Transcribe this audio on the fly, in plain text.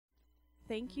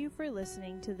Thank you for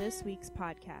listening to this week's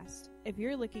podcast. If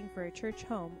you're looking for a church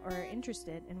home or are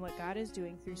interested in what God is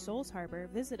doing through Souls Harbor,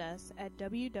 visit us at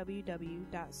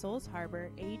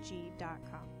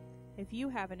www.soulsharborag.com. If you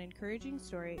have an encouraging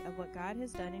story of what God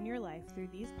has done in your life through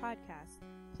these podcasts,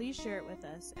 please share it with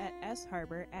us at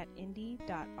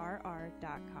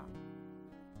sharbor@indy.rr.com.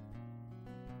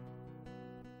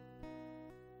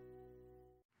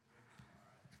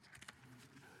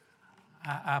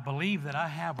 I believe that I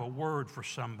have a word for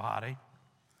somebody.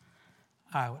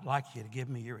 I would like you to give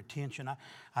me your attention.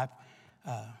 I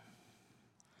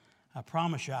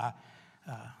promise you, I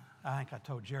think I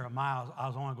told Jeremiah I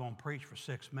was only going to preach for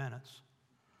 6 minutes.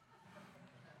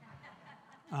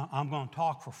 I'm going to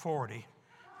talk for 40,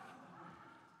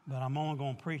 but I'm only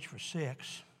going to preach for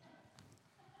 6.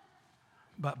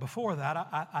 But before that,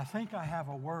 I think I have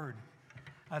a word.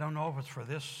 I don't know if it's for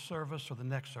this service or the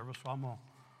next service, so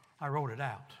I wrote it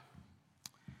out.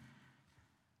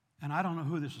 And I don't know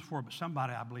who this is for, but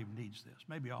somebody I believe needs this.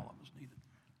 Maybe all of us need it.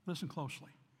 Listen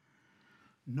closely.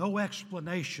 No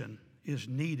explanation is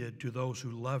needed to those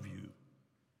who love you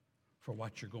for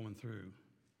what you're going through.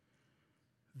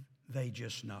 They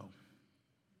just know.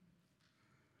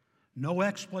 No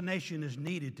explanation is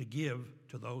needed to give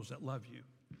to those that love you.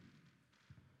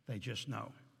 They just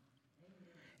know.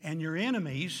 And your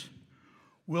enemies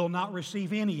will not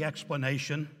receive any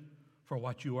explanation for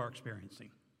what you are experiencing.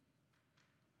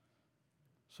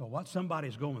 So what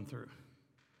somebody's going through,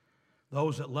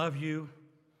 those that love you,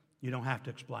 you don't have to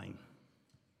explain.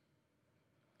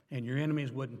 And your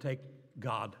enemies wouldn't take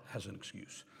God as an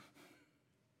excuse.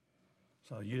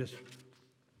 So you just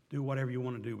do whatever you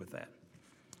want to do with that.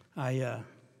 I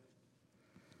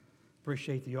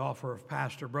appreciate the offer of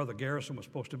Pastor. Brother Garrison was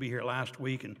supposed to be here last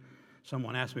week, and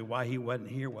someone asked me why he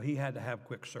wasn't here. Well, he had to have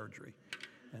quick surgery.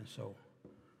 And so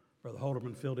Brother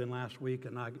Holderman filled in last week,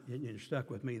 and you're stuck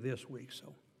with me this week.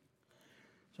 So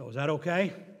is that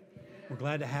okay? We're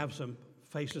glad to have some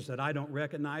faces that I don't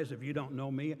recognize. If you don't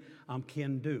know me, I'm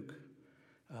Ken Duke.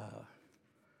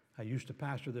 I used to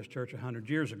pastor this church 100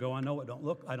 years ago. I know I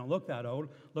don't look that old.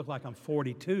 Look like I'm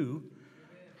 42.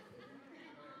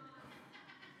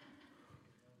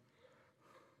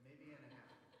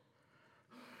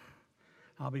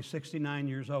 I'll be 69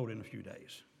 years old in a few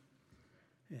days.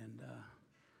 And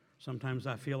sometimes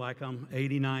I feel like I'm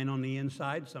 89 on the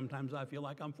inside. Sometimes I feel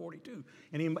like I'm 42.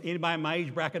 Anybody in my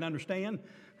age bracket understand?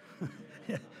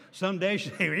 Some days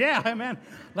you say, yeah, man,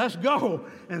 let's go.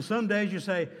 And some days you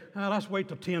say, let's wait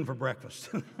till 10 for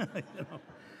breakfast.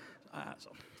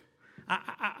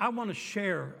 I want to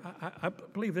share, I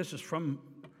believe this is from,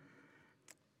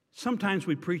 sometimes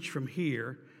we preach from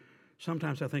here.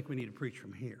 Sometimes I think we need to preach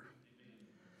from here.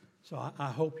 So I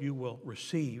hope you will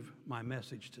receive my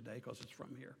message today because it's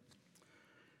from here.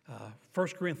 1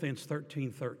 Corinthians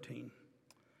 13:13. I'm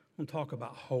going to talk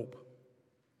about hope.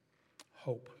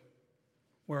 Hope.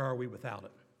 Where are we without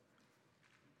it?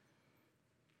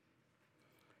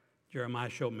 Jeremiah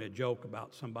showed me a joke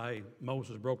about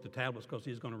Moses broke the tablets because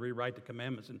he's going to rewrite the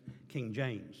commandments in King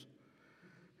James.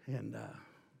 And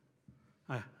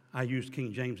I used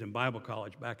King James in Bible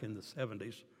college back in the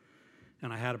 70s.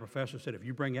 And I had a professor who said, if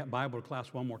you bring that Bible to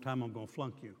class one more time, I'm going to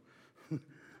flunk you.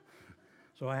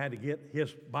 So I had to get,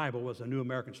 his Bible was a New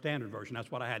American Standard Version. That's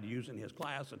what I had to use in his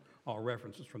class, and all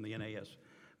references from the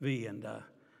NASV. And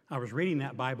I was reading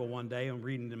that Bible one day and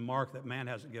reading in Mark that man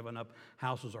hasn't given up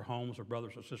houses or homes or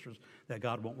brothers or sisters that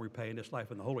God won't repay in this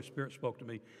life. And the Holy Spirit spoke to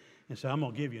me and said, I'm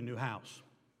going to give you a new house.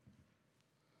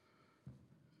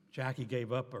 Jackie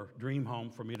gave up her dream home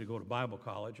for me to go to Bible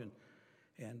college, and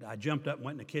I jumped up and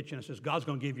went in the kitchen and says, God's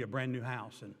going to give you a brand new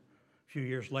house. And a few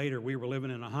years later, we were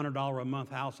living in a $100 a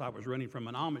month house I was renting from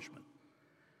an Amishman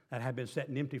that had been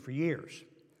sitting empty for years.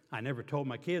 I never told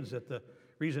my kids that the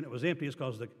reason it was empty is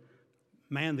because the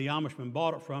man the Amishman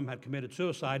bought it from had committed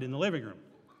suicide in the living room.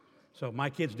 So my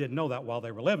kids didn't know that while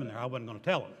they were living there. I wasn't going to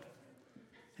tell them.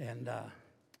 And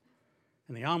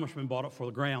the Amishman bought it for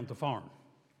the ground to farm.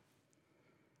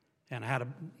 And I had a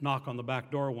knock on the back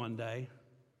door one day.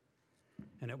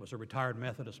 And it was a retired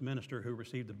Methodist minister who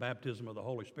received the baptism of the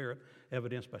Holy Spirit,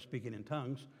 evidenced by speaking in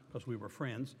tongues, because we were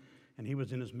friends. And he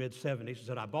was in his mid-70s. He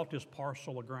said, I bought this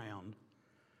parcel of ground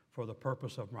for the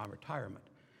purpose of my retirement.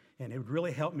 And it would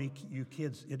really help me, you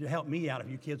kids, it would help me out if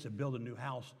you kids would build a new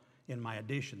house in my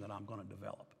addition that I'm going to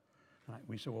develop. And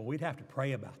we said, well, we'd have to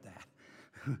pray about that.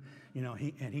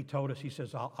 He told us, he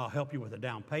says, I'll help you with the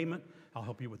down payment. I'll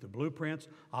help you with the blueprints.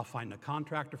 I'll find a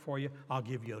contractor for you. I'll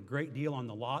give you a great deal on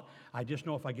the lot. I just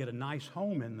know if I get a nice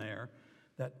home in there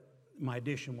that my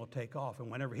addition will take off.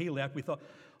 And whenever he left, we thought,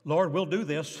 Lord, we'll do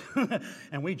this.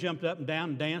 And we jumped up and down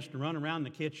and danced and run around the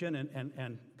kitchen,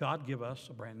 and God give us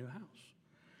a brand new house.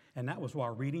 And that was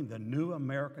while reading the New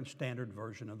American Standard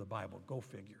Version of the Bible. Go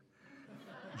figure.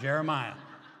 Jeremiah,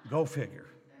 go figure.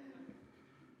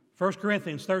 1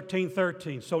 Corinthians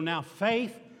 13:13. So now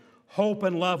faith, hope,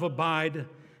 and love abide,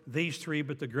 these three,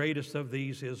 but the greatest of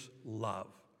these is love.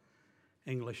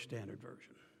 English Standard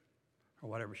Version, or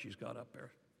whatever she's got up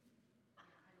there.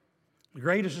 The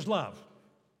greatest is love.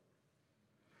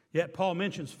 Yet Paul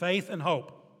mentions faith and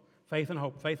hope. Faith and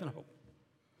hope, faith and hope.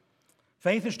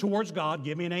 Faith is towards God.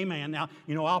 Give me an amen. Now,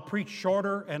 I'll preach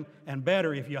shorter and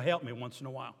better if you help me once in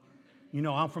a while.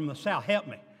 I'm from the South. Help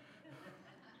me.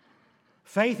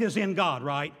 Faith is in God,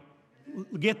 right?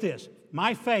 Get this.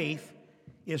 My faith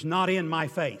is not in my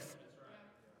faith.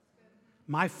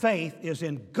 My faith is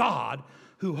in God,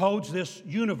 who holds this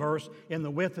universe in the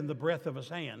width and the breadth of His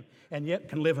hand, and yet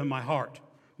can live in my heart.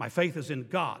 My faith is in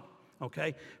God,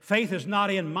 okay? Faith is not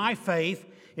in my faith.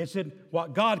 It's in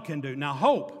what God can do. Now,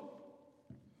 hope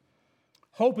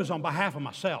is on behalf of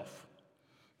myself.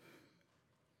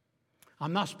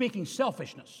 I'm not speaking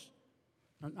selfishness.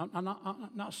 I'm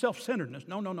not self-centeredness.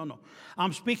 No.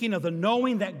 I'm speaking of the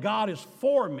knowing that God is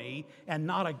for me and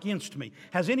not against me.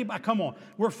 Has anybody, come on,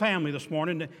 we're family this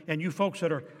morning, and you folks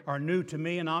that are new to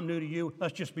me and I'm new to you,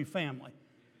 let's just be family.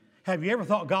 Have you ever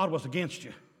thought God was against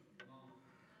you?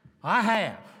 I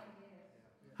have.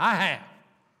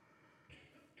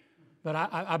 But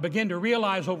I begin to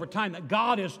realize over time that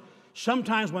God is,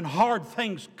 sometimes when hard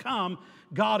things come,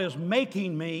 God is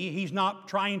making me. He's not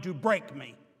trying to break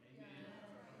me.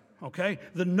 Okay?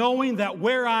 The knowing that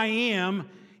where I am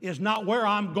is not where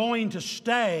I'm going to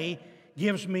stay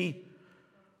gives me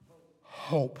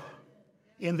hope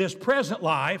in this present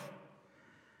life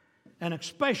and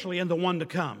especially in the one to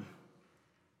come.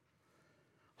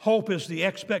 Hope is the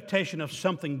expectation of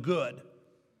something good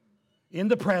in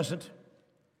the present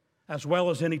as well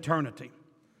as in eternity.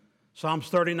 Psalms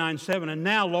 39:7, and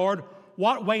now, Lord,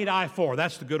 what wait I for?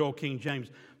 That's the good old King James.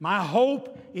 My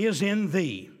hope is in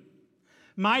Thee.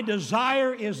 My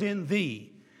desire is in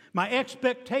Thee. My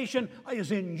expectation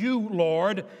is in You,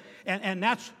 Lord. And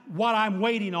that's what I'm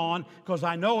waiting on, because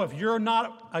I know if You're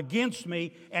not against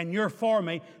me and You're for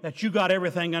me, that You got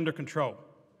everything under control.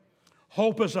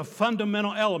 Hope is a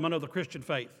fundamental element of the Christian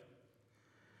faith.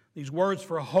 These words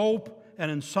for hope and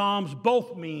in Psalms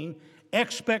both mean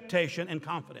expectation and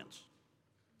confidence.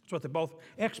 That's what they both,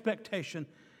 expectation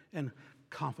and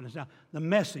confidence. Now, the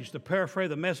message, the paraphrase,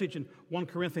 the message in 1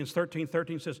 Corinthians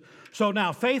 13:13 says, so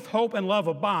now faith, hope, and love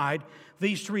abide,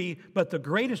 these three, but the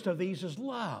greatest of these is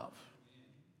love.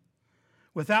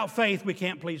 Without faith, we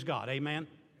can't please God. Amen?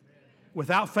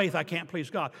 Without faith, I can't please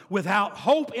God. Without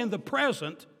hope in the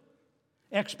present,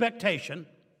 expectation.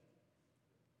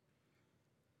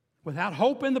 Without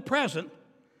hope in the present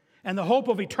and the hope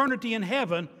of eternity in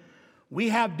heaven, we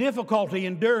have difficulty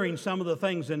enduring some of the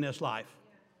things in this life.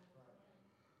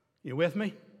 You with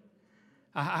me?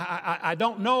 I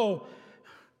don't know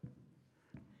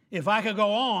if I could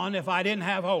go on if I didn't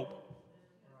have hope.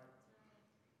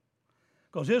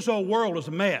 Because this old world is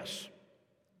a mess.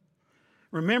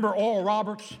 Remember Oral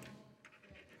Roberts?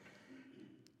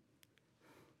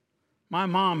 My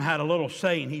mom had a little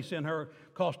saying he sent her,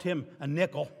 cost him a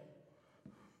nickel,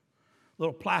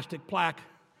 little plastic plaque,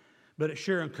 but it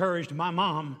sure encouraged my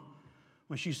mom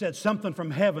when she said something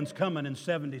from heaven's coming in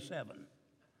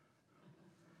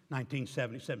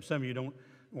 1977. Some of you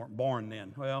weren't born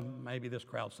then. Well, maybe this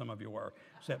crowd, some of you were,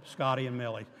 except Scotty and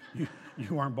Millie. You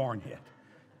weren't born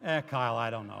yet. Kyle, I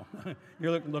don't know.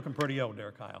 You're looking pretty old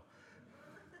there, Kyle.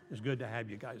 It's good to have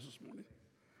you guys this morning.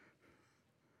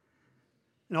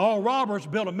 And Oral Roberts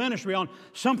built a ministry on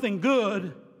something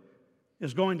good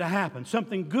is going to happen.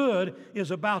 Something good is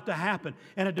about to happen.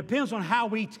 And it depends on how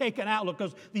we take an outlook,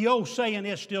 because the old saying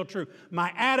is still true.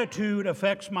 My attitude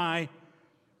affects my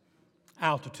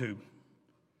altitude.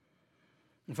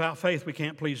 Without faith, we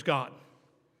can't please God.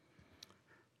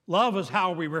 Love is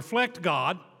how we reflect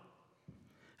God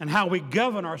and how we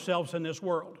govern ourselves in this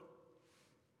world.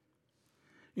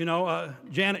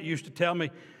 Janet used to tell me,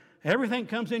 everything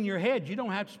comes in your head, you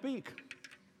don't have to speak.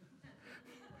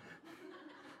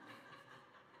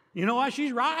 You know what?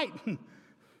 She's right.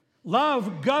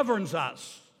 Love governs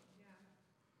us.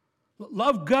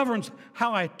 Love governs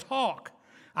how I talk.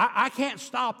 I can't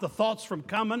stop the thoughts from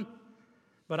coming,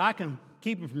 but I can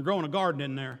keep them from growing a garden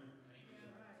in there.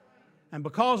 And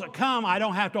because it come, I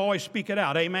don't have to always speak it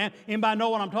out. Amen? Anybody know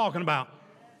what I'm talking about?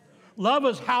 Love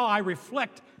is how I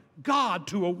reflect God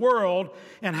to a world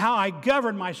and how I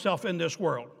govern myself in this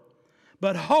world.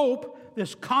 But hope,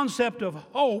 this concept of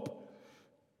hope,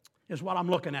 is what I'm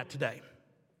looking at today.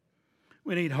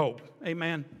 We need hope.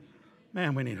 Amen.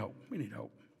 Man, we need hope. We need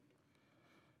hope.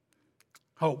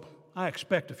 Hope. I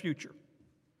expect a future.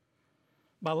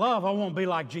 By love, I want to be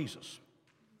like Jesus.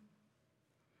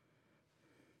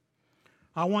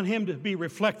 I want him to be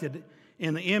reflected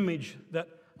in the image that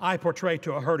I portray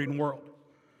to a hurting world.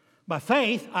 By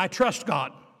faith, I trust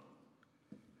God.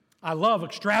 I love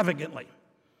extravagantly,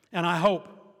 and I hope.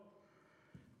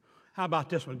 How about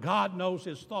this one? God knows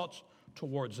his thoughts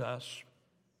towards us,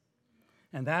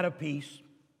 and that of peace,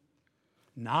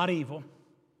 not evil.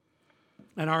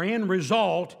 And our end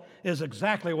result is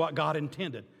exactly what God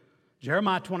intended.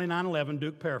 Jeremiah 29:11,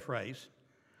 Duke paraphrase.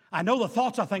 I know the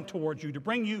thoughts I think towards you to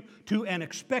bring you to an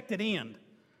expected end.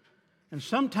 And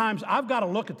sometimes I've got to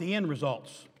look at the end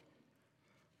results.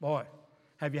 Boy,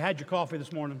 have you had your coffee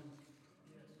this morning?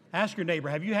 Ask your neighbor,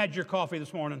 have you had your coffee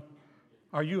this morning?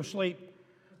 Are you asleep?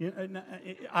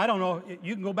 I don't know.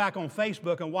 You can go back on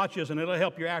Facebook and watch this, and it'll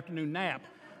help your afternoon nap.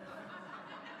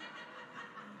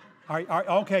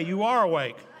 Okay, you are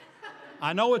awake.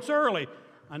 I know it's early.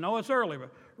 But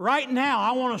right now,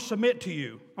 I want to submit to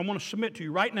you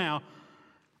right now,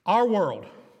 our world.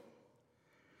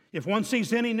 If one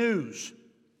sees any news,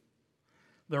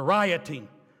 the rioting,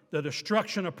 the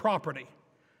destruction of property,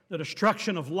 the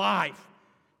destruction of life,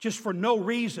 just for no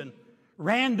reason,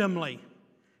 randomly,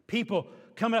 people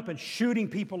coming up and shooting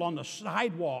people on the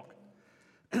sidewalk,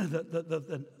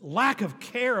 the lack of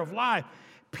care of life.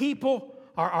 People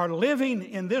are living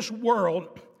in this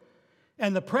world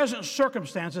and the present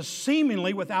circumstances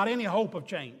seemingly without any hope of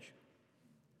change.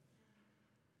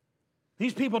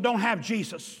 These people don't have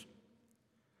Jesus,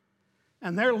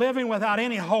 and they're living without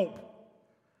any hope.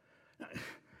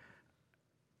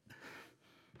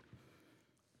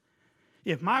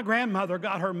 If my grandmother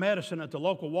got her medicine at the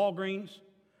local Walgreens,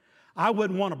 I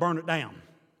wouldn't want to burn it down.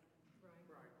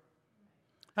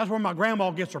 That's where my grandma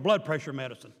gets her blood pressure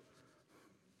medicine.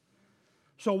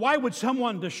 So why would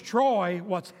someone destroy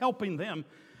what's helping them?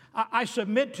 I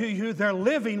submit to you, they're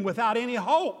living without any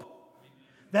hope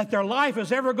that their life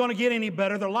is ever going to get any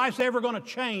better, their life's ever going to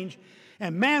change.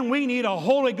 And man, we need a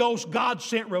Holy Ghost,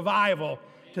 God-sent revival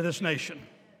to this nation.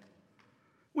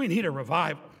 We need a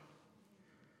revival.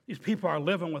 These people are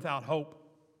living without hope.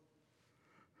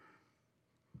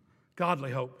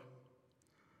 Godly hope.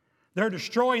 They're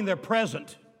destroying their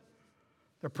present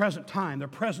time, their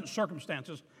present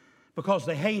circumstances, because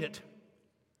they hate it.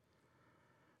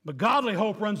 But godly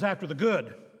hope runs after the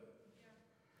good.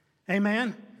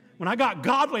 Amen? When I got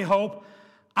godly hope,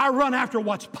 I run after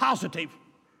what's positive.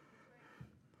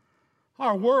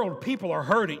 Our world, people are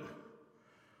hurting.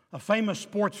 A famous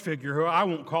sports figure, who I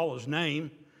won't call his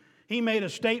name, he made a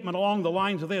statement along the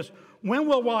lines of this: when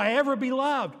will I ever be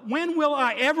loved? When will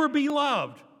I ever be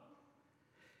loved?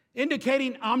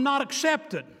 Indicating I'm not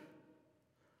accepted.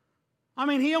 I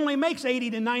mean, he only makes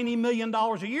 $80 to $90 million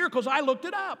a year because I looked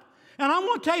it up. And I'm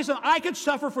going to tell you something, I could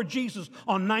suffer for Jesus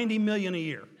on $90 million a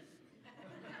year.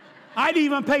 I'd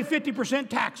even pay 50%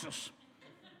 taxes.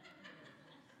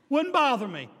 Wouldn't bother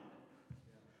me.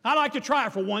 I'd like to try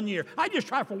it for 1 year. I'd just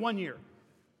try it for 1 year.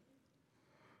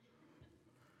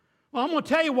 Well, I'm going to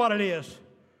tell you what it is.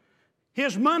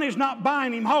 His money's not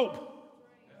buying him hope.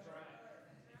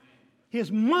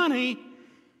 His money.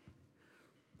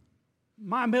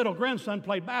 My middle grandson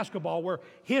played basketball where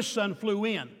his son flew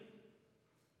in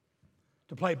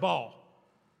to play ball.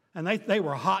 And they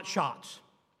were hot shots.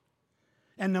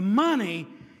 And the money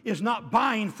is not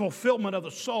buying fulfillment of the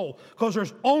soul, because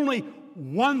there's only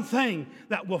one thing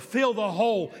that will fill the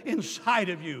hole inside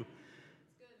of you.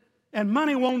 And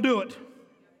money won't do it.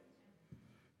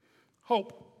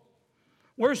 Hope.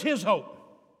 Where's his hope?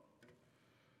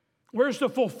 Where's the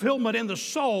fulfillment in the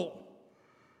soul?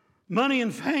 Money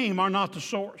and fame are not the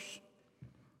source.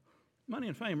 Money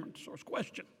and fame aren't the source.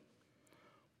 Question: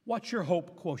 what's your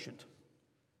hope quotient?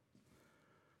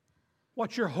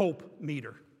 What's your hope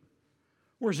meter?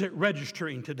 Where's it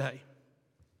registering today?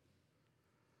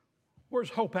 Where's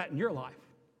hope at in your life?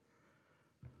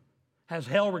 Has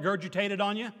hell regurgitated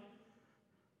on you?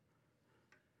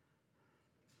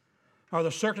 Are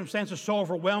the circumstances so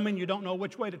overwhelming you don't know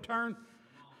which way to turn?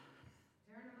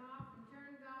 Turn them off and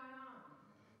turn God on.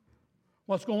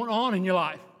 What's going on in your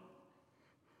life?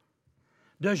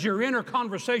 Does your inner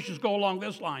conversations go along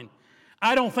this line?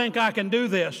 I don't think I can do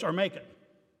this or make it.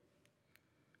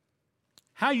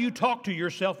 How you talk to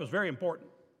yourself is very important.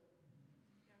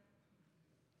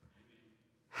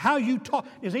 How you talk.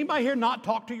 Does anybody here not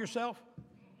talk to yourself?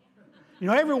 You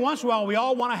know, every once in a while we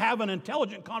all want to have an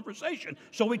intelligent conversation,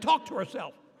 so we talk to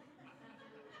ourselves.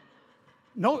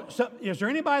 No, is there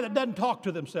anybody that doesn't talk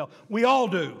to themselves? We all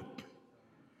do.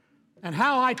 And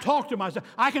how I talk to myself.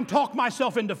 I can talk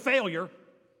myself into failure.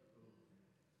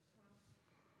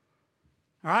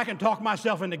 Or I can talk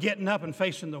myself into getting up and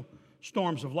facing the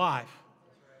storms of life.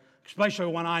 Especially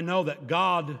when I know that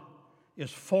God is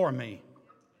for me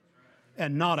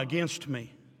and not against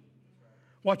me.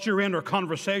 What's your inner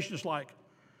conversations like?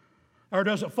 Or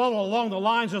does it follow along the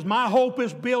lines as my hope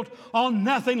is built on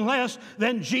nothing less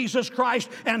than Jesus Christ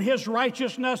and His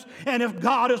righteousness? And if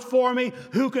God is for me,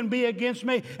 who can be against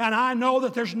me? And I know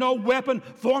that there's no weapon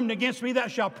formed against me that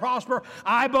shall prosper.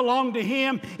 I belong to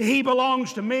Him, He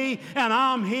belongs to me, and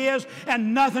I'm His.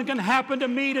 And nothing can happen to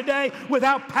me today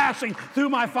without passing through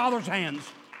my Father's hands.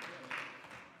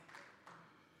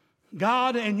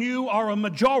 God and you are a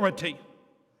majority.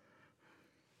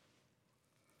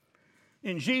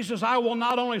 In Jesus, I will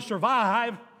not only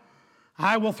survive,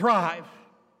 I will thrive.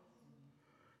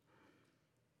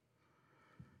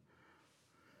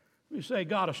 You say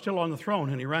God is still on the throne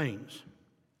and He reigns.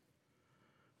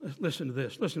 Listen to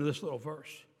this. Listen to this little verse.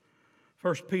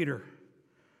 1 Peter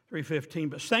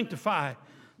 3:15. But sanctify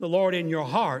the Lord in your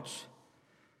hearts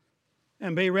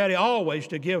and be ready always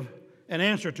to give an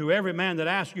answer to every man that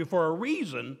asks you for a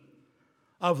reason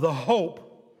of the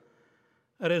hope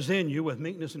that is in you with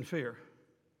meekness and fear.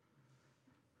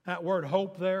 That word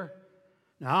hope there,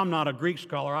 now I'm not a Greek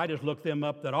scholar, I just looked them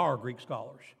up that are Greek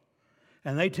scholars.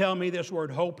 And they tell me this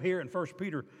word hope here in 1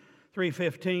 Peter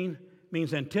 3:15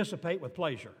 means anticipate with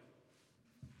pleasure.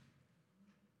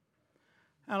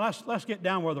 Now let's get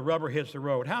down where the rubber hits the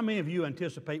road. How many of you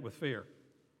anticipate with fear?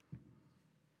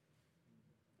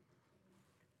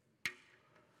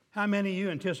 How many of you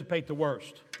anticipate the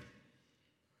worst?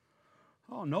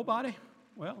 Oh, nobody?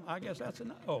 Well, I guess that's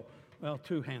enough. Oh, well,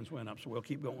 2 hands went up, so we'll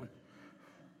keep going.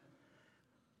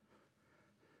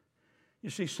 You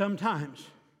see, sometimes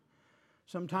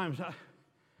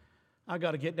I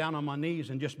got to get down on my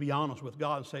knees and just be honest with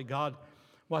God and say, God,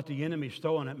 what the enemy's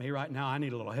throwing at me right now, I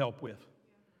need a little help with.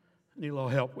 I need a little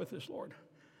help with this, Lord.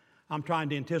 I'm trying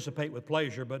to anticipate with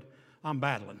pleasure, but I'm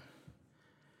battling.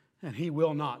 And He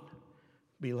will not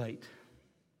be late.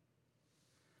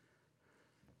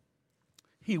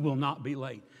 He will not be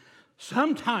late.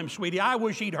 Sometimes, sweetie, I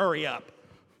wish He'd hurry up.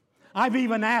 I've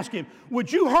even asked Him,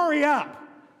 would you hurry up?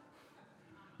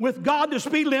 With God, the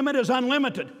speed limit is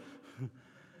unlimited.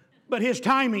 But His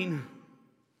timing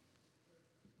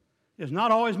is not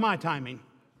always my timing.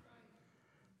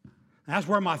 That's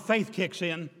where my faith kicks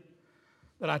in,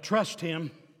 that I trust Him,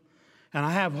 and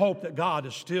I have hope that God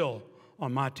is still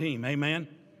on my team. Amen?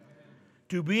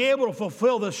 To be able to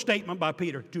fulfill this statement by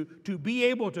Peter, to be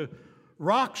able to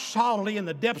rock solidly in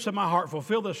the depths of my heart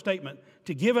fulfill this statement,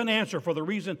 to give an answer for the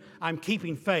reason I'm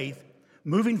keeping faith,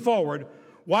 moving forward,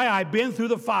 why I've been through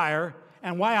the fire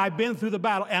and why I've been through the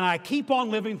battle, and I keep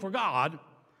on living for God,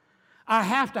 I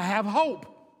have to have hope.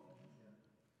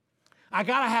 I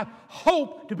got to have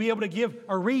hope to be able to give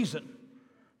a reason.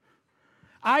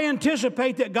 I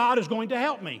anticipate that God is going to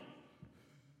help me.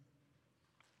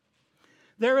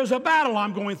 There is a battle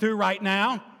I'm going through right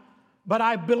now, but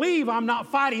I believe I'm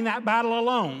not fighting that battle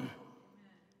alone.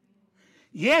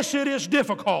 Yes, it is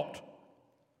difficult,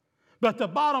 but the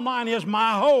bottom line is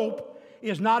my hope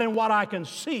is not in what I can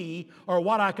see or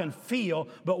what I can feel,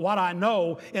 but what I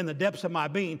know in the depths of my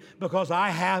being, because I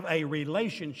have a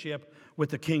relationship with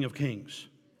the King of Kings.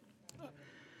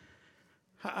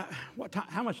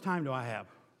 How much time do I have?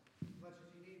 As much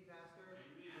as you need, Pastor.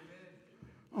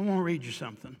 I want to read you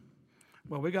something.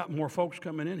 Well, we got more folks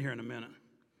coming in here in a minute,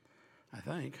 I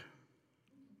think.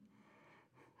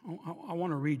 I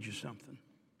want to read you something.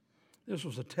 This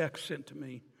was a text sent to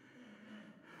me.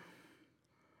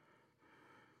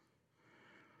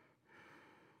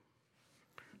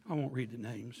 I won't read the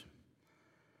names.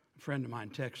 A friend of mine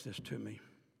texted this to me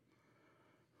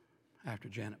after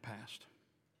Janet passed.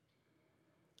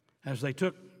 As they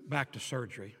took back to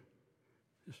surgery,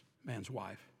 this man's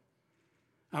wife,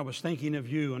 I was thinking of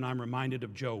you, and I'm reminded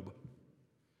of Job.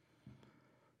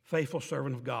 Faithful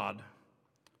servant of God,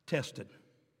 tested.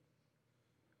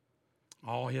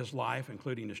 All his life,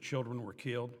 including his children, were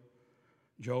killed.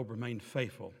 Job remained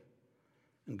faithful,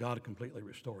 and God completely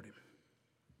restored him.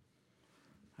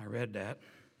 I read that,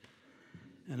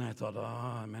 and I thought,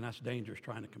 oh, man, that's dangerous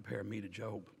trying to compare me to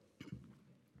Job.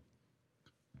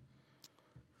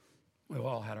 We've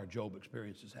all had our Job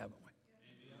experiences, haven't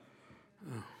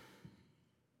we? Oh.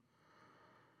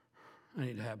 I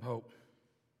need to have hope.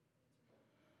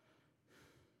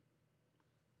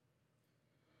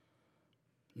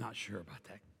 Not sure about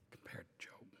that compared to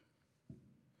Job.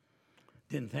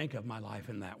 Didn't think of my life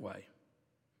in that way,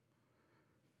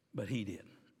 but he did.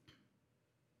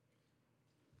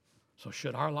 So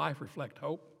should our life reflect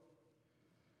hope?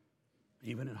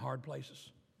 even in hard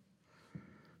places.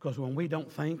 Because when we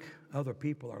don't think, other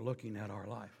people are looking at our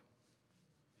life.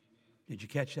 Did you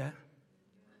catch that?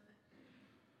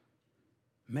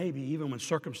 Maybe even when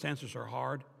circumstances are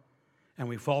hard and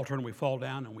we falter and we fall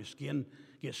down and we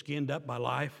get skinned up by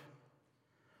life,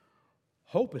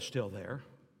 hope is still there.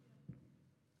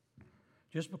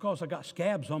 Just because I got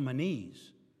scabs on my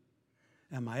knees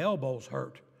and my elbows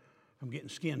hurt from getting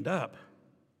skinned up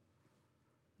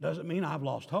doesn't mean I've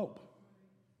lost hope.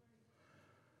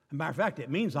 As a matter of fact, it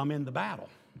means I'm in the battle.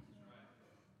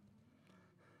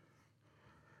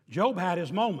 Job had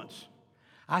his moments.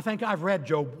 I think I've read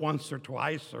Job once or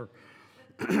twice. Or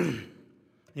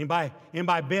anybody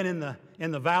been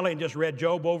in the valley and just read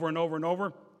Job over and over and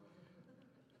over?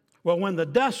 Well, when the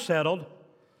dust settled,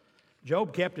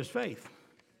 Job kept his faith.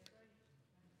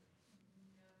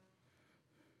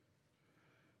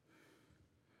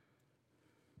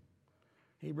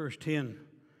 Hebrews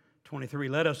 10:23,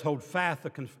 let us hold fast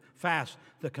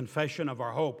the confession of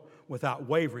our hope without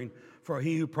wavering, for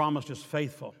he who promised is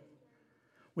faithful.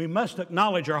 We must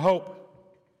acknowledge our hope.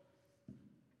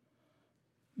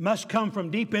 Must come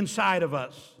from deep inside of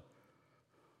us.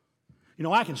 You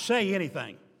know, I can say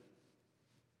anything.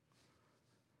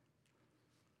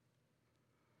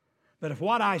 But if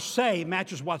what I say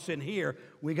matches what's in here,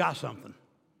 we got something.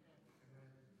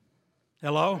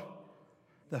 Hello?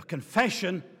 The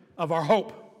confession of our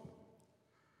hope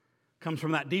comes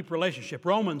from that deep relationship.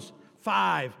 Romans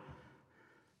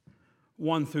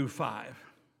 5:1-5.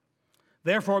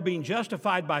 Therefore, being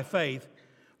justified by faith,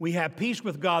 we have peace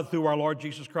with God through our Lord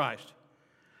Jesus Christ,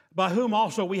 by whom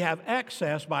also we have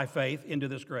access by faith into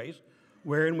this grace,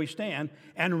 wherein we stand,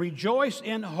 and rejoice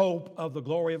in hope of the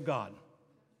glory of God.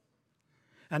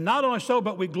 And not only so,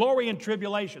 but we glory in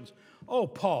tribulations. Oh,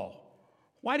 Paul,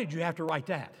 why did you have to write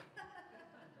that?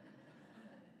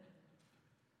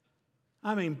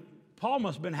 I mean, Paul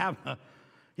must have been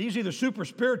he's either super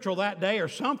spiritual that day or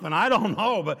something. I don't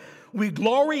know. But we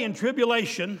glory in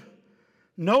tribulation,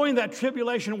 knowing that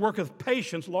tribulation worketh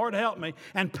patience, Lord help me,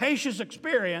 and patience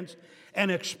experience,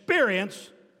 and experience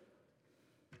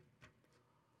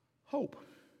hope.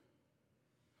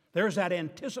 There's that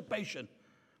anticipation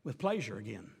with pleasure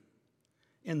again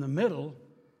in the middle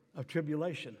of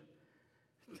tribulation.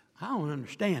 I don't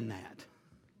understand that.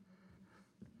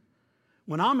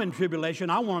 When I'm in tribulation,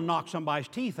 I want to knock somebody's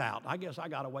teeth out. I guess I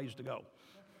got a ways to go.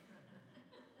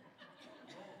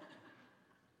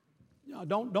 You know,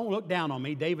 don't look down on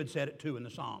me. David said it too in the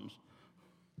Psalms.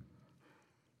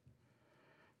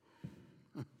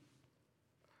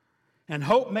 And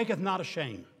hope maketh not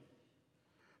ashamed,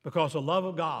 because the love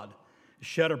of God is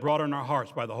shed abroad in our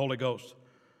hearts by the Holy Ghost,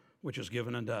 which is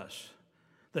given unto us.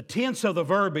 The tense of the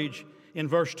verbiage in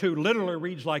verse 2 literally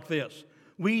reads like this: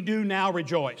 we do now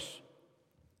rejoice.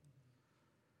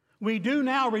 We do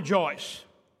now rejoice.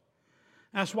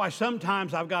 That's why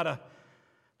sometimes I've got to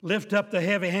lift up the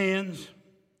heavy hands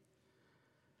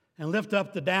and lift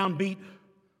up the downbeat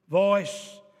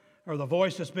voice, or the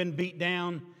voice that's been beat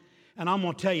down. And I'm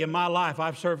going to tell you, in my life,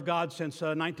 I've served God since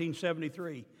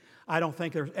 1973. I don't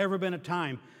think there's ever been a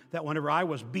time that whenever I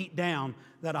was beat down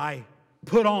that I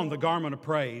put on the garment of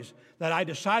praise, that I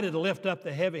decided to lift up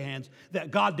the heavy hands,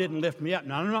 that God didn't lift me up.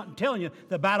 Now, I'm not telling you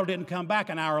the battle didn't come back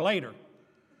an hour later.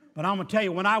 But I'm going to tell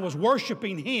you, when I was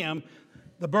worshiping Him,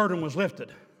 the burden was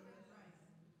lifted.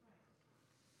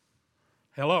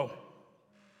 Hello.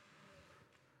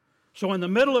 So in the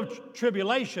middle of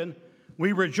tribulation,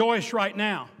 we rejoice right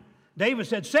now. David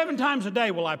said, 7 times a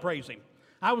day will I praise Him.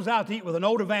 I was out to eat with an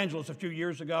old evangelist a few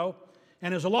years ago,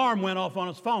 and his alarm went off on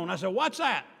his phone. I said, what's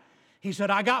that? He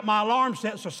said, I got my alarm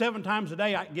set so 7 times a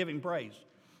day I can give Him praise.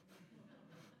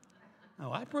 Oh,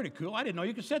 that's pretty cool. I didn't know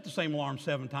you could set the same alarm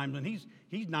 7 times, and he's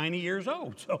 90 years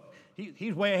old, so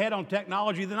he's way ahead on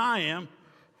technology than I am.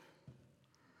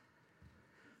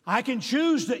 I can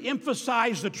choose to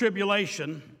emphasize the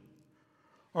tribulation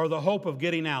or the hope of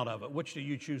getting out of it. Which do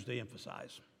you choose to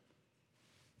emphasize?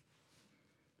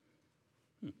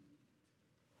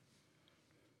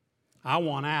 I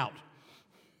want out,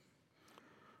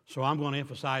 so I'm going to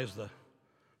emphasize the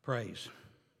praise.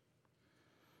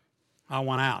 I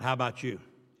want out. How about you?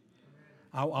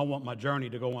 I want my journey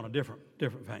to go on a different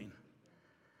vein.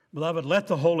 Beloved, let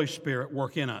the Holy Spirit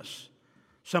work in us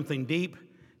something deep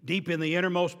in the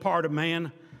innermost part of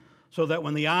man, so that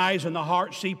when the eyes and the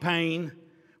heart see pain,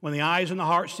 when the eyes and the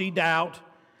heart see doubt,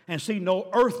 and see no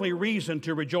earthly reason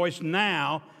to rejoice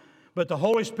now, but the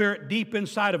Holy Spirit deep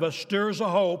inside of us stirs a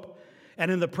hope, and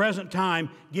in the present time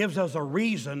gives us a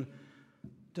reason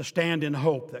to stand in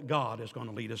hope that God is going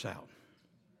to lead us out.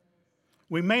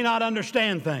 We may not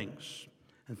understand things,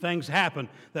 and things happen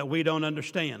that we don't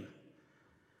understand.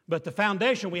 But the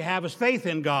foundation we have is faith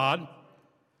in God,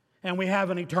 and we have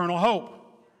an eternal hope.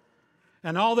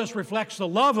 And all this reflects the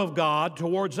love of God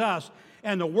towards us,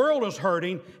 and the world is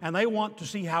hurting, and they want to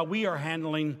see how we are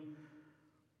handling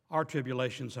our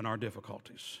tribulations and our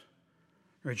difficulties.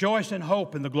 Rejoice in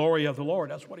hope in the glory of the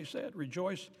Lord. That's what he said.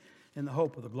 Rejoice in the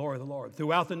hope of the glory of the Lord.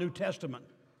 Throughout the New Testament,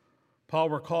 Paul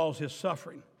recalls his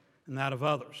suffering and that of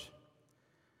others.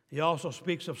 He also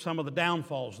speaks of some of the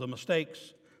downfalls, the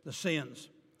mistakes, the sins.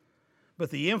 But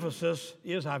the emphasis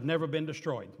is, I've never been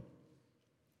destroyed.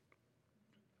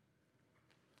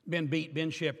 Been beat, been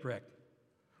shipwrecked.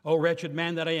 Oh, wretched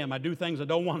man that I am. I do things I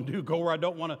don't want to do, go where I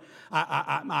don't want to.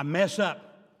 I mess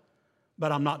up,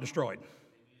 but I'm not destroyed.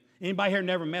 Anybody here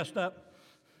never messed up?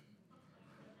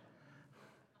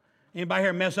 Anybody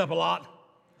here mess up a lot?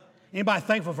 Anybody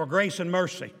thankful for grace and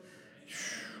mercy?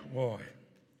 Boy.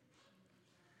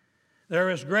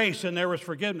 There is grace and there is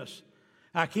forgiveness.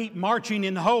 I keep marching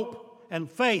in hope and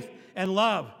faith and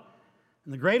love.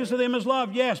 And the greatest of them is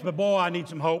love, yes, but boy, I need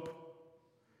some hope.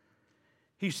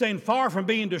 He's saying, far from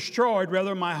being destroyed,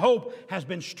 rather my hope has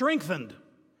been strengthened.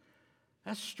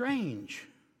 That's strange.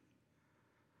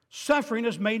 Suffering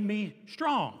has made me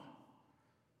strong,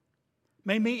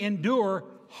 made me endure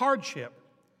hardship.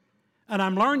 And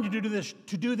I'm learning to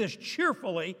do this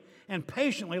cheerfully and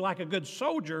patiently like a good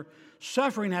soldier.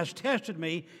 Suffering has tested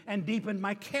me and deepened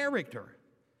my character.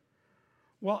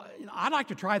 Well, I'd like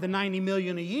to try the $90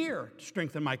 million a year to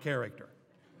strengthen my character.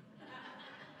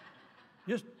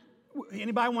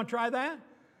 Anybody want to try that?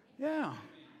 Yeah.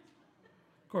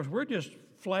 Of course, we're just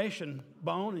flesh and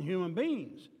bone and human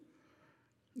beings.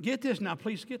 Get this now,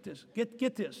 please get this.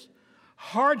 Get this.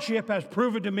 Hardship has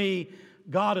proven to me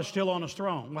God is still on his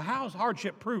throne. Well, how has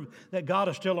hardship proved that God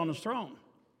is still on his throne?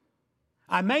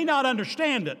 I may not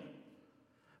understand it,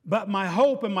 but my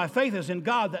hope and my faith is in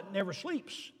God that never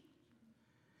sleeps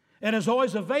and is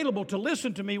always available to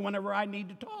listen to me whenever I need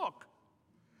to talk.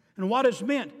 And what it's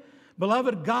meant,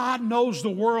 beloved, God knows the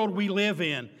world we live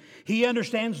in. He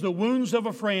understands the wounds of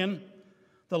a friend,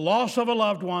 the loss of a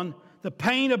loved one, the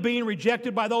pain of being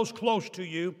rejected by those close to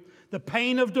you, the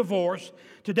pain of divorce.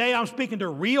 Today I'm speaking to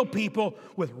real people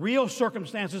with real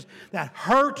circumstances that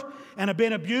hurt and have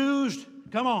been abused.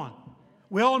 Come on.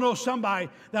 We all know somebody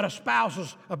that a spouse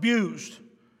is abused.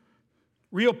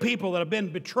 Real people that have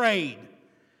been betrayed.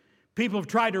 People have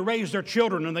tried to raise their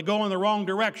children and they go in the wrong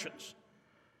directions.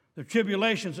 The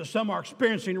tribulations that some are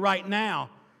experiencing right now,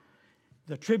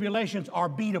 the tribulations are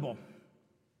beatable.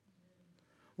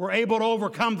 We're able to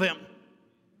overcome them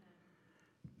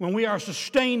when we are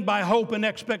sustained by hope and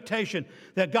expectation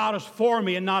that God is for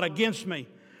me and not against me.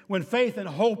 When faith and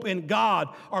hope in God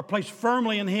are placed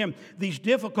firmly in him, these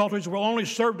difficulties will only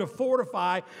serve to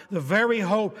fortify the very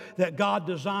hope that God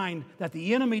designed, that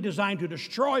the enemy designed to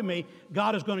destroy me,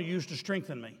 God is going to use to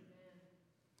strengthen me.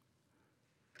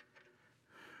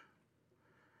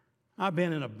 I've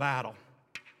been in a battle.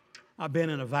 I've been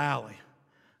in a valley.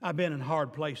 I've been in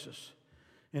hard places.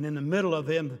 And in the middle of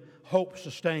them, hope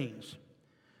sustains.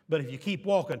 But if you keep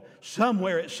walking,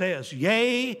 somewhere it says,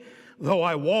 yea, though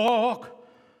I walk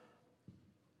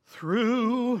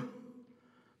through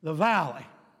the valley.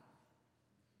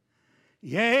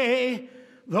 Yea,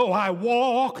 though I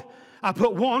walk, I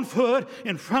put one foot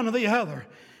in front of the other.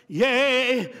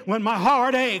 Yea, when my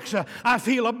heart aches, I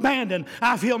feel abandoned.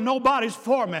 I feel nobody's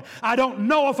for me. I don't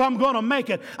know if I'm going to make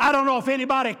it. I don't know if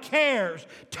anybody cares.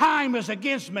 Time is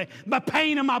against me. The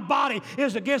pain in my body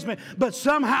is against me. But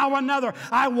somehow or another,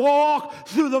 I walk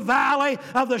through the valley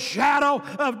of the shadow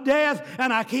of death,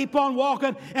 and I keep on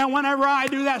walking. And whenever I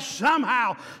do that,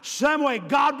 somehow, some way,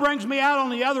 God brings me out on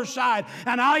the other side.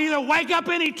 And I'll either wake up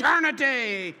in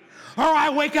eternity, or I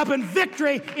wake up in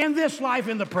victory in this life,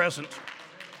 in the present.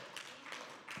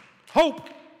 Hope.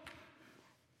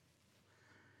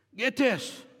 Get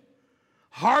this.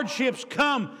 Hardships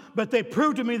come, but they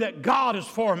prove to me that God is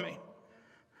for me.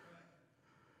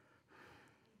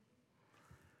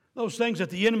 Those things that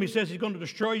the enemy says he's going to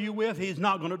destroy you with, he's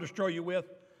not going to destroy you with.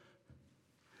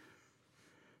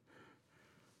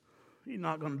 He's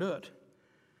not going to do it.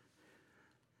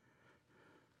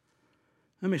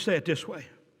 Let me say it this way.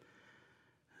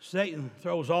 Satan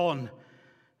throws all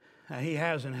he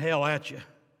has in hell at you.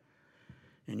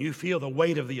 And you feel the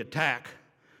weight of the attack,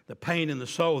 the pain in the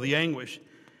soul, the anguish.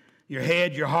 Your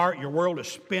head, your heart, your world is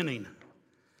spinning.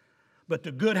 But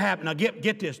the good habit, now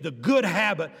get this, the good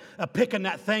habit of picking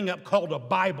that thing up called a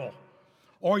Bible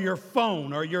or your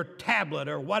phone or your tablet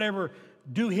or whatever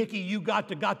doohickey you got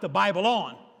the Bible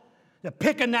on. The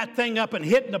picking that thing up and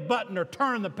hitting the button or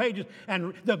turning the pages,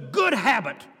 and the good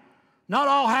habit, Not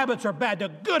all habits are bad. The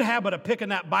good habit of picking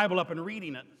that Bible up and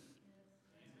reading it.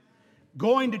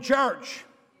 Going to church.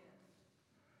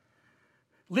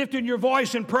 Lifting your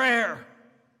voice in prayer.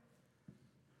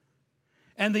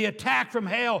 And the attack from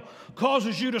hell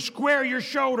causes you to square your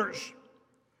shoulders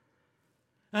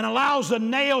and allows the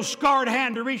nail-scarred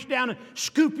hand to reach down and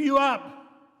scoop you up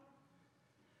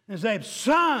and say,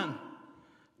 son,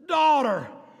 daughter,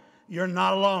 you're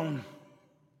not alone.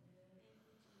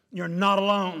 You're not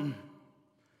alone.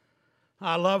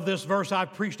 I love this verse.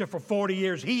 I've preached it for 40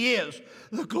 years. He is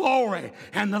the glory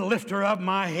and the lifter of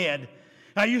my head.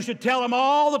 I used to tell him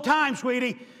all the time,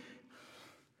 sweetie,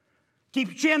 keep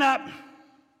your chin up.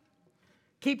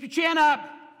 Keep your chin up.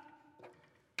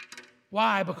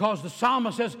 Why? Because the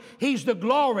psalmist says he's the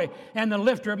glory and the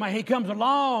lifter of my head. He comes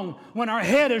along when our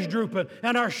head is drooping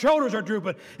and our shoulders are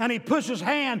drooping, and he puts his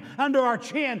hand under our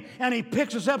chin and he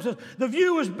picks us up and says, the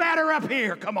view is better up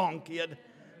here. Come on, kid.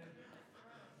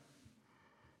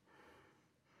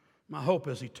 My hope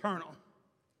is eternal.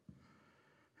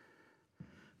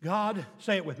 God,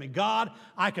 say it with me. God,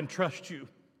 I can trust you.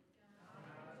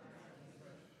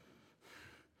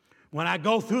 When I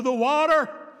go through the water,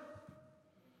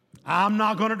 I'm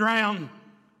not going to drown.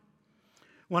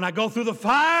 When I go through the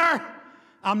fire,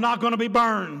 I'm not going to be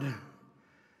burned.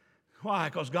 Why?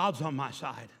 Because God's on my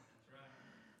side.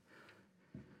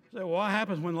 You say, well, what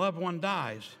happens when a loved one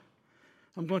dies?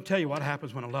 I'm going to tell you what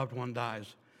happens when a loved one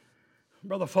dies.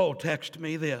 Brother Foe texted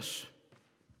me this.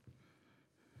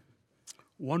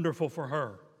 Wonderful for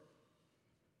her,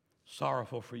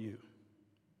 sorrowful for you.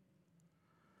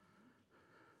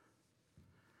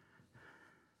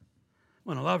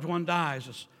 When a loved one dies,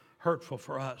 it's hurtful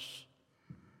for us.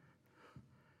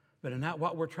 But isn't that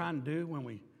what we're trying to do when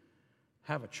we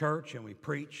have a church and we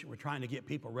preach? We're trying to get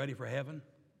people ready for heaven.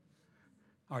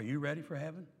 Are you ready for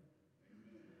heaven?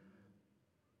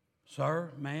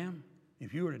 Sir, ma'am,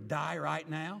 if you were to die right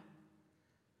now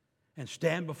and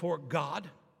stand before God,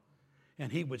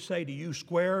 and he would say to you,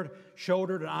 squared,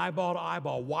 shouldered, and eyeball to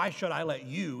eyeball, why should I let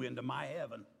you into my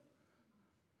heaven?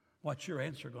 What's your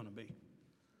answer going to be?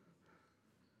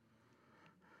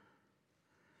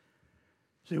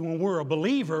 See, when we're a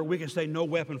believer, we can say, no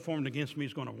weapon formed against me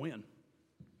is going to win.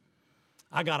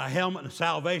 I got a helmet and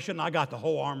salvation. I got the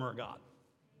whole armor of God.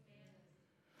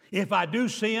 If I do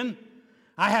sin,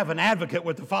 I have an advocate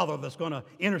with the Father that's going to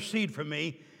intercede for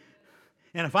me.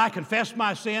 And if I confess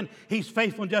my sin, he's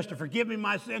faithful and just to forgive me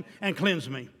my sin and cleanse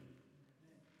me.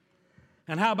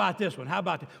 And how about this one? How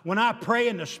about this? When I pray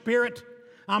in the Spirit,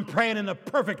 I'm praying in the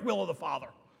perfect will of the Father.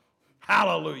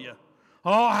 Hallelujah.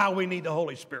 Oh, how we need the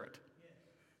Holy Spirit.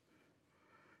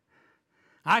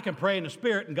 I can pray in the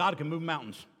Spirit and God can move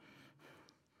mountains.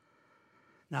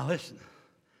 Now listen,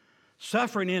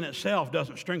 suffering in itself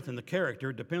doesn't strengthen the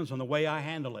character. It depends on the way I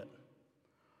handle it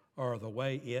or the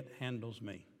way it handles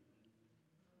me.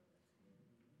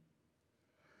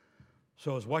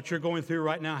 So is what you're going through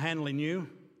right now handling you?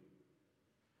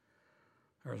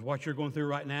 Or is what you're going through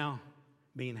right now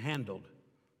being handled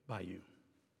by you?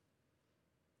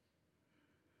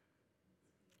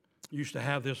 I used to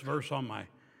have this verse on my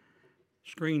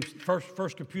screen.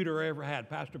 First computer I ever had.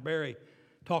 Pastor Barry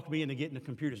talked me into getting a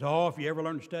computer. He said, oh, if you ever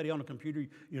learn to study on a computer,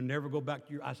 you'll never go back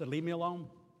to your... I said, leave me alone.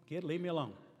 Kid, leave me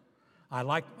alone. I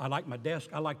like my desk.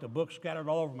 I like the books scattered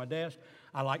all over my desk.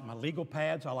 I like my legal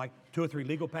pads. I like 2 or 3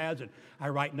 legal pads, and I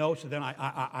write notes, and then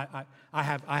I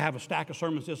have a stack of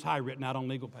sermons this high written out on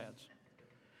legal pads.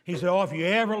 He said, oh, if you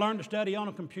ever learn to study on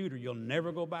a computer, you'll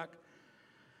never go back.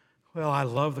 Well, I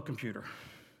love the computer.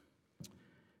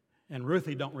 And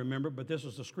Ruthie don't remember, but this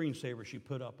is the screensaver she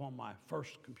put up on my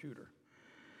first computer.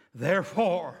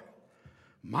 Therefore,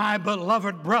 my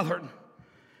beloved brethren,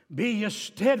 be ye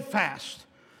steadfast,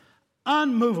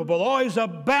 unmovable, always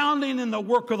abounding in the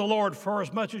work of the Lord, for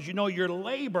as much as you know your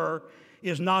labor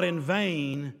is not in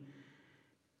vain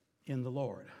in the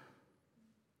Lord.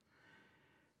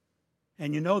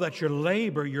 And you know that your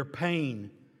labor, your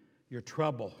pain, your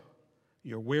trouble,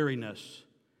 your weariness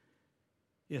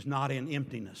is not in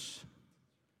emptiness.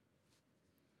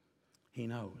 He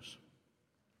knows.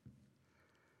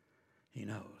 He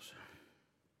knows.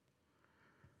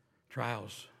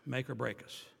 Trials make or break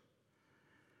us.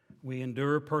 We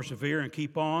endure, persevere, and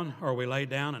keep on, or we lay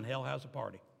down and hell has a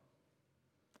party.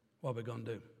 What are we going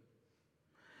to do?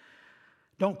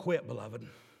 Don't quit, beloved.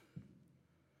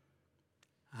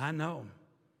 I know.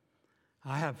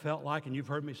 I have felt like, and you've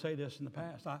heard me say this in the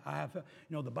past, I have felt,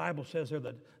 the Bible says there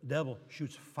the devil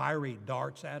shoots fiery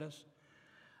darts at us.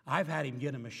 I've had him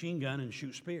get a machine gun and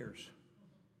shoot spears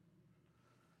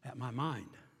at my mind.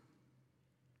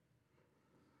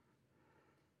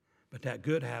 But that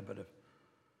good habit of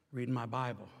reading my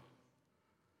Bible.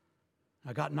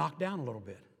 I got knocked down a little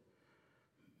bit,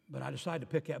 but I decided to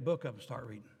pick that book up and start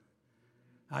reading.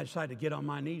 I decided to get on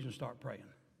my knees and start praying.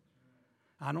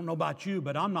 I don't know about you,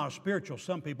 but I'm not a spiritual.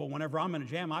 Some people, whenever I'm in a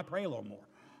jam, I pray a little more.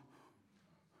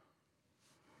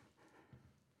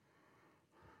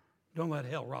 Don't let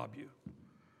hell rob you.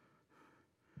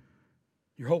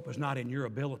 Your hope is not in your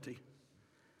ability.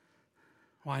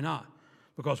 Why not?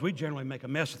 Because we generally make a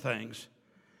mess of things.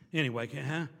 Anyway,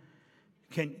 can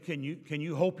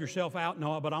you hope yourself out?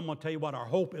 No, but I'm going to tell you what, our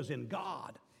hope is in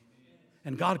God.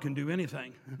 And God can do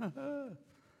anything.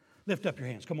 Lift up your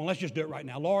hands. Come on, let's just do it right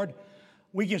now. Lord,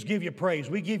 we just give you praise.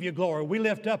 We give you glory. We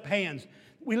lift up hands.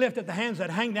 We lift up the hands that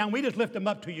hang down. We just lift them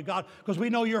up to you, God, because we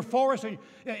know you're for us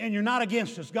and you're not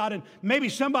against us, God. And maybe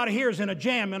somebody here is in a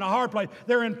jam, in a hard place.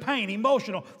 They're in pain,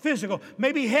 emotional, physical.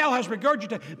 Maybe hell has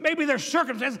regurgitated. Maybe there's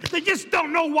circumstances. They just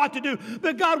don't know what to do.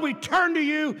 But God, we turn to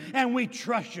you and we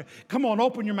trust you. Come on,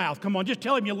 open your mouth. Come on, just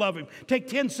tell him you love him. Take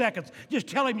 10 seconds. Just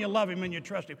tell him you love him and you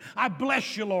trust him. I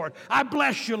bless you, Lord. I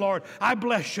bless you, Lord. I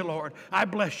bless you, Lord. I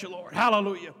bless you, Lord.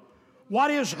 Hallelujah. What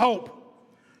is hope?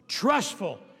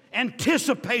 Trustful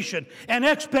anticipation and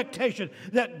expectation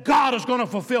that God is going to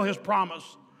fulfill his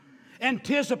promise.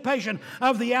 Anticipation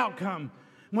of the outcome.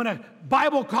 When a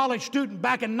Bible college student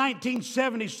back in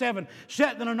 1977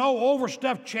 sat in an old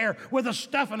overstuffed chair with a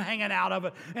stuffing hanging out of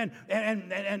it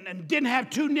and didn't have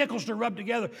 2 nickels to rub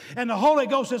together, and the Holy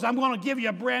Ghost says, I'm going to give you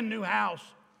a brand new house.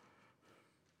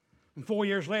 And 4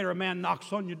 years later, a man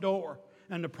knocks on your door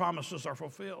and the promises are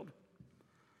fulfilled.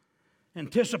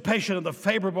 Anticipation of the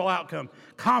favorable outcome.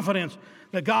 Confidence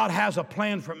that God has a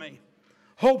plan for me.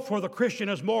 Hope for the Christian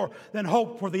is more than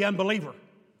hope for the unbeliever.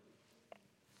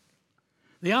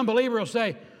 The unbeliever will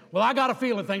say, well, I got a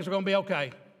feeling things are going to be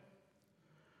okay.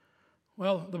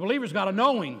 Well, the believer's got a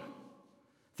knowing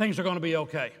things are going to be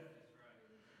okay.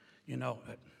 You know,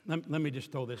 let me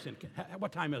just throw this in.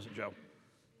 What time is it, Joe?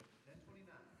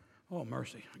 10:29. Oh,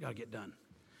 mercy. I got to get done.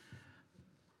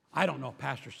 I don't know if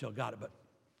Pastor still got it, but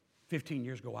 15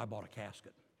 years ago, I bought a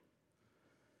casket.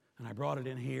 And I brought it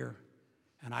in here,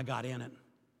 and I got in it,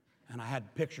 and I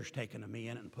had pictures taken of me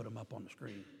in it and put them up on the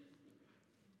screen.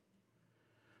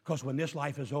 Because when this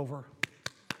life is over,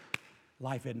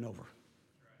 life isn't over.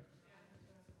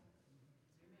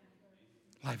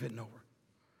 Life isn't over.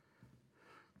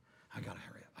 I got to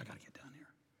hurry up. I got to get done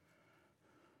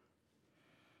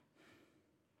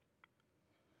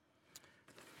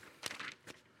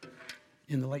here.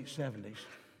 In the late 70s,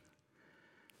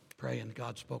 praying,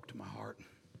 God spoke to my heart.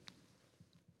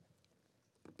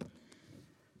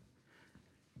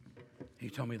 He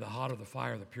told me the hotter the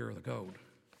fire, the purer the gold.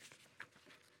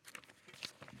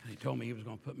 And he told me he was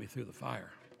going to put me through the fire.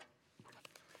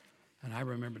 And I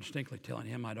remember distinctly telling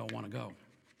him I don't want to go.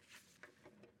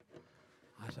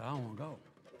 I said, I don't want to go.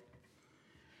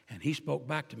 And he spoke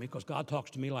back to me, because God talks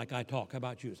to me like I talk. How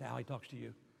about you? Is how he talks to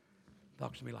you?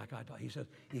 Talks to me like I talk. He says,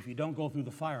 if you don't go through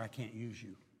the fire, I can't use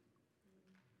you.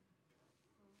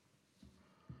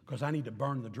 Because I need to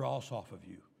burn the dross off of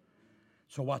you.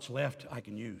 So what's left, I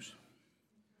can use.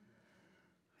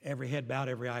 Every head bowed,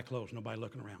 every eye closed, nobody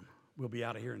looking around. We'll be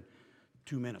out of here in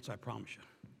 2 minutes, I promise you.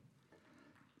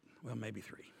 Well, maybe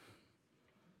 3.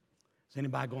 Is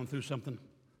anybody going through something?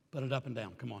 Put it up and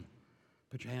down. Come on.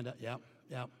 Put your hand up. Yep.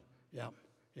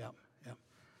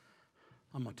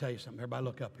 I'm going to tell you something. Everybody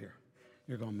look up here.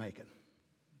 You're going to make it.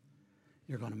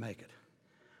 You're going to make it.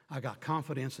 I got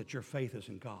confidence that your faith is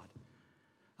in God.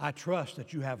 I trust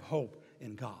that you have hope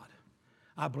in God.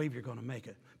 I believe you're going to make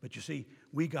it. But you see,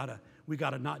 we gotta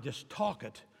not just talk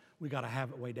it, we got to have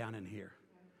it way down in here.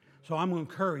 So I'm going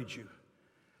to encourage you.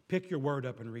 Pick your word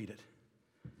up and read it.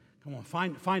 Come on,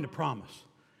 find a promise.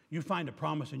 You find a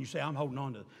promise and you say, I'm holding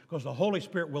on to it. Because the Holy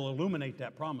Spirit will illuminate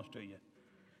that promise to you.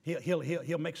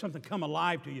 He'll make something come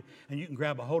alive to you, and you can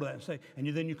grab a hold of that and say, and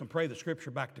then you can pray the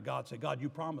scripture back to God. Say, God, you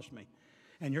promised me.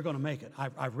 And you're going to make it.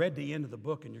 I've read the end of the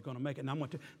book, and you're going to make it. And I'm going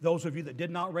to, those of you that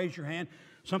did not raise your hand,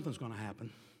 something's going to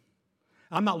happen.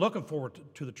 I'm not looking forward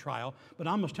to the trial, but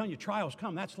I'm just telling you, trials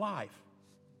come. That's life.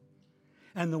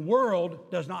 And the world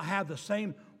does not have the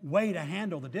same way to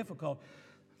handle the difficult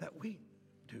that we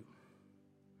do.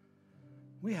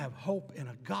 We have hope in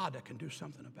a God that can do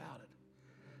something about it.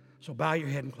 So bow your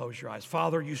head and close your eyes.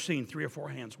 Father, you've seen 3 or 4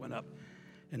 hands went up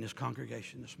in this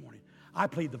congregation this morning. I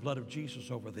plead the blood of Jesus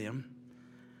over them.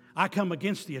 I come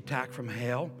against the attack from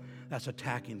hell that's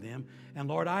attacking them. And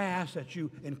Lord, I ask that you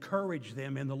encourage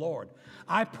them in the Lord.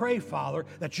 I pray, Father,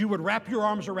 that you would wrap your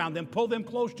arms around them, pull them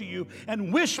close to you,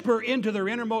 and whisper into their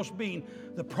innermost being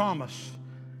the promise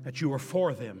that you are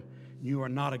for them and you are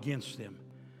not against them.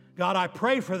 God, I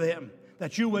pray for them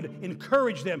that you would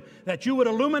encourage them, that you would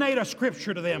illuminate a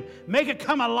scripture to them, make it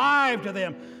come alive to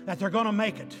them, that they're going to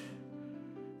make it.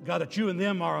 God, that you and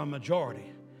them are a majority,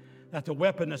 that the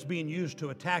weapon that's being used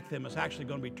to attack them is actually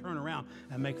going to be turned around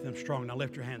and make them strong. Now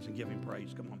lift your hands and give Him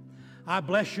praise. Come on. I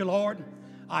bless you, Lord.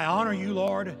 I honor you,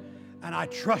 Lord, and I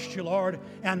trust you, Lord,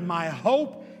 and my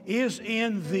hope is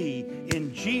in Thee.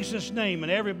 In Jesus' name.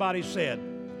 And everybody said,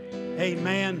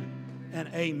 amen and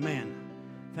amen.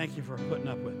 Thank you for putting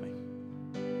up with me.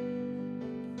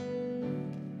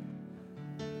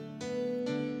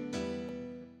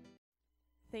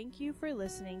 Thank you for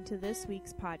listening to this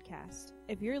week's podcast.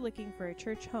 If you're looking for a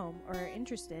church home or are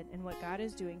interested in what God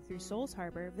is doing through Souls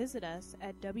Harbor, visit us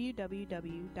at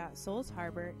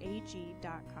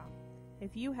www.soulsharborag.com.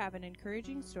 If you have an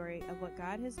encouraging story of what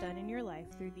God has done in your life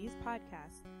through these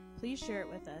podcasts, please share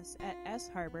it with us at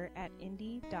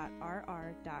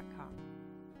sharbor@indy.rr.com.